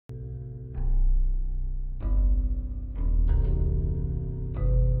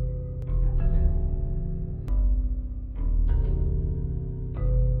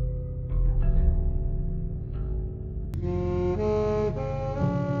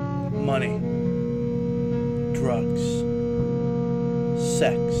money, drugs,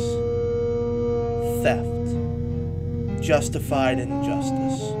 sex, theft, justified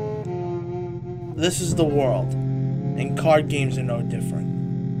injustice. This is the world, and card games are no different.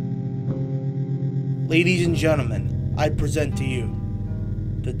 Ladies and gentlemen, I present to you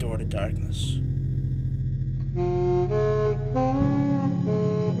the Door to Darkness.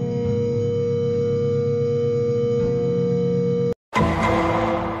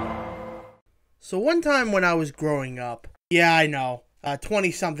 So one time when I was growing up, yeah, I know, a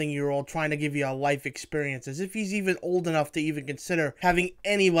 20-something-year-old trying to give you a life experience, as if he's even old enough to even consider having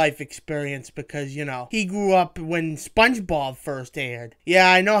any life experience because, you know, he grew up when SpongeBob first aired.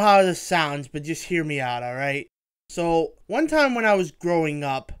 Yeah, I know how this sounds, but just hear me out, alright? So, one time when I was growing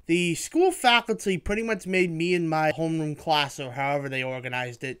up, the school faculty pretty much made me and my homeroom class, or however they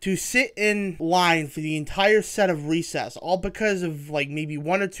organized it, to sit in line for the entire set of recess, all because of like maybe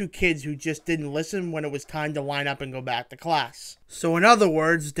one or two kids who just didn't listen when it was time to line up and go back to class. So in other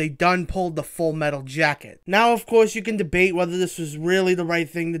words, they done pulled the Full Metal Jacket. Now, of course, you can debate whether this was really the right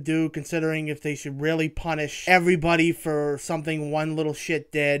thing to do, considering if they should really punish everybody for something one little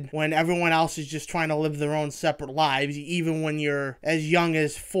shit did, when everyone else is just trying to live their own separate lives, even when you're as young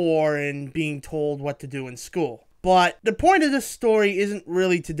as 4 and being told what to do in school. But the point of this story isn't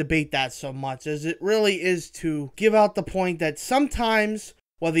really to debate that so much, as it really is to give out the point that sometimes,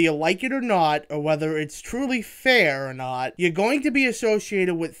 whether you like it or not, or whether it's truly fair or not, you're going to be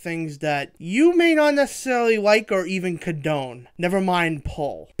associated with things that you may not necessarily like or even condone. Never mind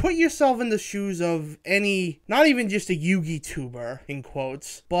pull. Put yourself in the shoes of any, not even just a Yugi tuber, in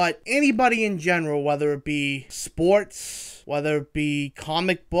quotes, but anybody in general, whether it be sports, whether it be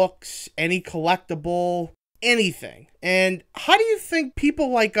comic books, any collectible, anything. And how do you think people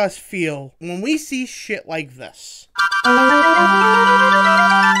like us feel when we see shit like this?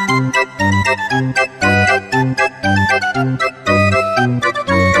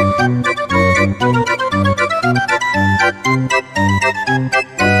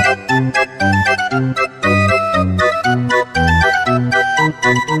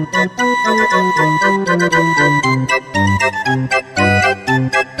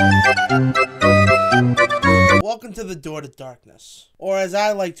 Welcome to the Door to Darkness, or as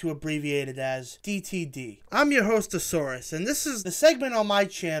I like to abbreviate it as, DTD. I'm your host, Asaurus, and this is the segment on my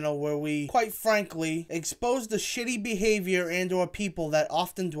channel where we, quite frankly, expose the shitty behavior and or people that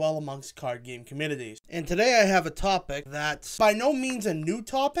often dwell amongst card game communities. And today I have a topic that's by no means a new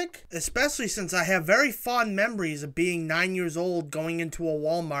topic, especially since I have very fond memories of being 9 years old going into a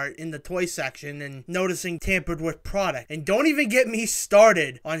Walmart in the toy section and noticing tampered with product. And don't even get me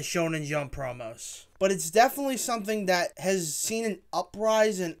started on Shonen Jump promos. But it's definitely something that has seen an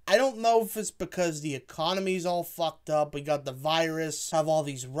uprise, and I don't know if it's because the economy's all fucked up, we got the virus, have all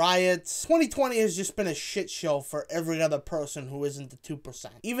these riots. 2020 has just been a shit show for every other person who isn't the 2%.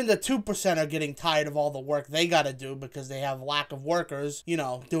 Even the 2% are getting tired of all the work they gotta do because they have lack of workers, you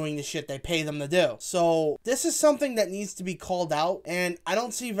know, doing the shit they pay them to do. So this is something that needs to be called out, and I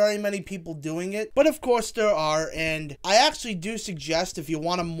don't see very many people doing it, but of course there are, and I actually do suggest if you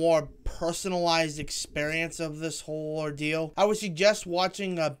want a more personalized experience of this whole ordeal, I would suggest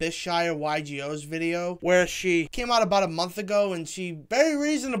watching Bishire YGO's video, where she came out about a month ago and she very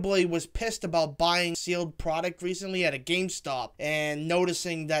reasonably was pissed about buying sealed product recently at a GameStop and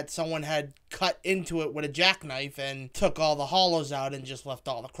noticing that someone had cut into it with a jackknife and took all the hollows out and just left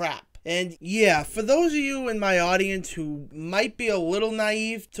all the crap. And yeah, for those of you in my audience who might be a little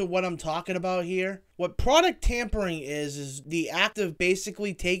naive to what I'm talking about here, what product tampering is the act of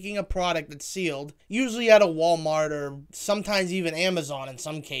basically taking a product that's sealed, usually at a Walmart or sometimes even Amazon in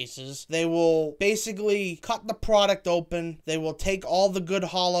some cases. They will basically cut the product open, they will take all the good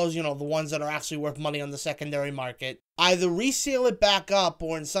hollows, you know, the ones that are actually worth money on the secondary market, either reseal it back up,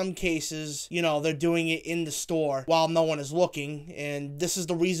 or in some cases, you know, they're doing it in the store while no one is looking. And this is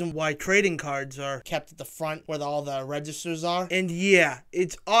the reason why trading cards are kept at the front where all the registers are. And yeah,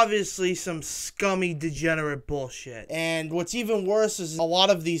 it's obviously some scummy, degenerate bullshit. And what's even worse is a lot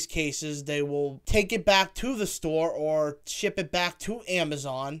of these cases, they will take it back to the store or ship it back to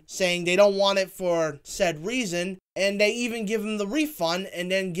Amazon, saying they don't want it for said reason. And they even give them the refund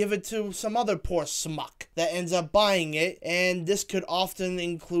and then give it to some other poor smuck that ends up buying it. And this could often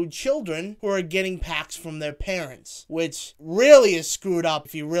include children who are getting packs from their parents, which really is screwed up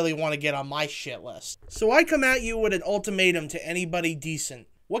if you really want to get on my shit list. So I come at you with an ultimatum to anybody decent.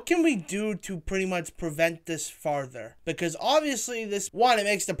 what can we do to pretty much prevent this farther? Because obviously this, one, it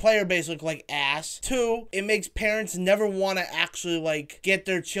makes the player base look like ass. Two, it makes parents never want to actually like get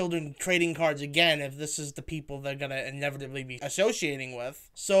their children trading cards again if this is the people they're gonna inevitably be associating with.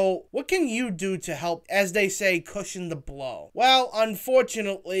 So what can you do to help, as they say, cushion the blow? Well,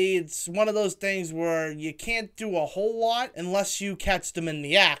 unfortunately, it's one of those things where you can't do a whole lot unless you catch them in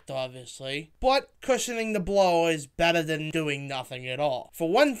the act, obviously. But cushioning the blow is better than doing nothing at all. For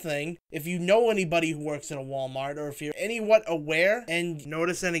one thing, if you know anybody who works in a Walmart, or if you're anywhat aware and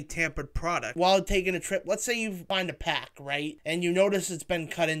notice any tampered product while taking a trip, let's say you find a pack, right? And you notice it's been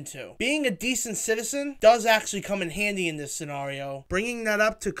cut into. Being a decent citizen does actually come in handy in this scenario. Bringing that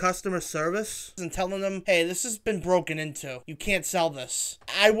up to customer service and telling them, hey, this has been broken into. You can't sell this.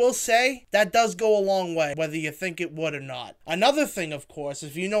 I will say that does go a long way, whether you think it would or not. Another thing, of course,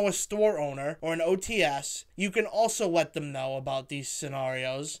 if you know a store owner or an OTS, you can also let them know about these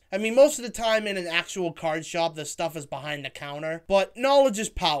scenarios. I mean, most of the time in an actual card shop, the stuff is behind the counter, but knowledge is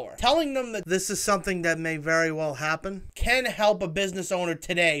power. Telling them that this is something that may very well happen can help a business owner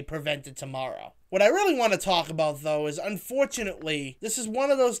today prevent it tomorrow. What I really want to talk about, though, is unfortunately, this is one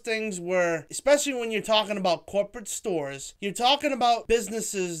of those things where, especially when you're talking about corporate stores, you're talking about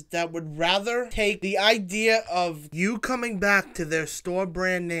businesses that would rather take the idea of you coming back to their store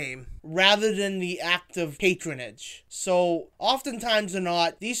brand name rather than the act of patronage. So, oftentimes or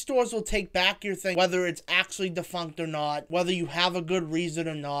not, these stores will take back your thing, whether it's actually defunct or not, whether you have a good reason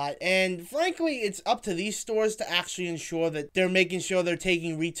or not. And frankly, it's up to these stores to actually ensure that they're making sure they're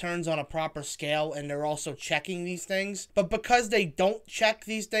taking returns on a proper scale and they're also checking these things. But because they don't check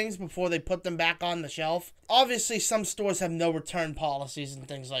these things before they put them back on the shelf, obviously some stores have no return policies and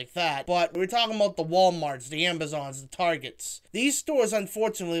things like that. But we're talking about the Walmarts, the Amazons, the Targets. These stores,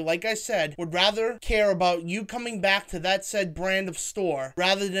 unfortunately, like I said, would rather care about you coming back to that said brand of store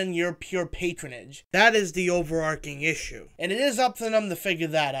rather than your pure patronage. That is the overarching issue. And it is up to them to figure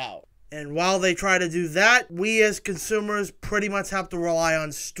that out. And while they try to do that, we as consumers pretty much have to rely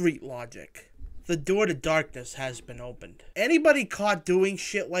on street logic. The door to darkness has been opened. Anybody caught doing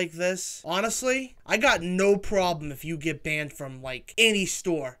shit like this, honestly, I got no problem if you get banned from, like, any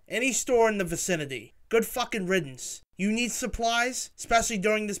store in the vicinity. Good fucking riddance. You need supplies, especially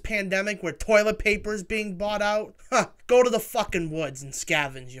during this pandemic where toilet paper is being bought out? Huh, go to the fucking woods and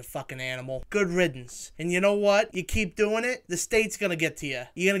scavenge, you fucking animal. Good riddance. And you know what? You keep doing it, the state's gonna get to you.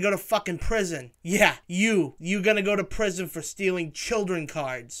 You're gonna go to fucking prison. Yeah, you're gonna go to prison for stealing children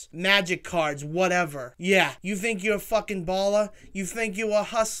cards, magic cards, whatever. Yeah, you think you're a fucking baller? You think you're a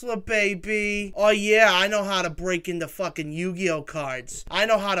hustler, baby? Oh yeah, I know how to break into fucking Yu-Gi-Oh cards. I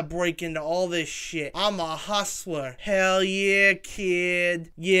know how to break into all this shit. I'm a hustler. Hell yeah,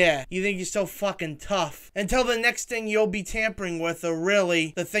 kid. Yeah, you think you're so fucking tough. Until the next thing you'll be tampering with, or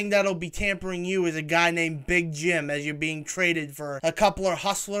really, the thing that'll be tampering you is a guy named Big Jim as you're being traded for a couple of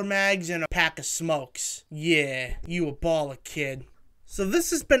hustler mags and a pack of smokes. Yeah, you a baller, kid. So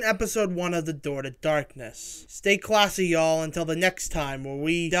this has been episode 1 of The Door to Darkness. Stay classy, y'all, until the next time where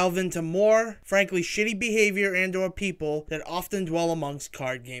we delve into more, frankly, shitty behavior and or people that often dwell amongst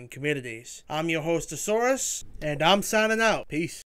card game communities. I'm your host, Asaurus, and I'm signing out. Peace.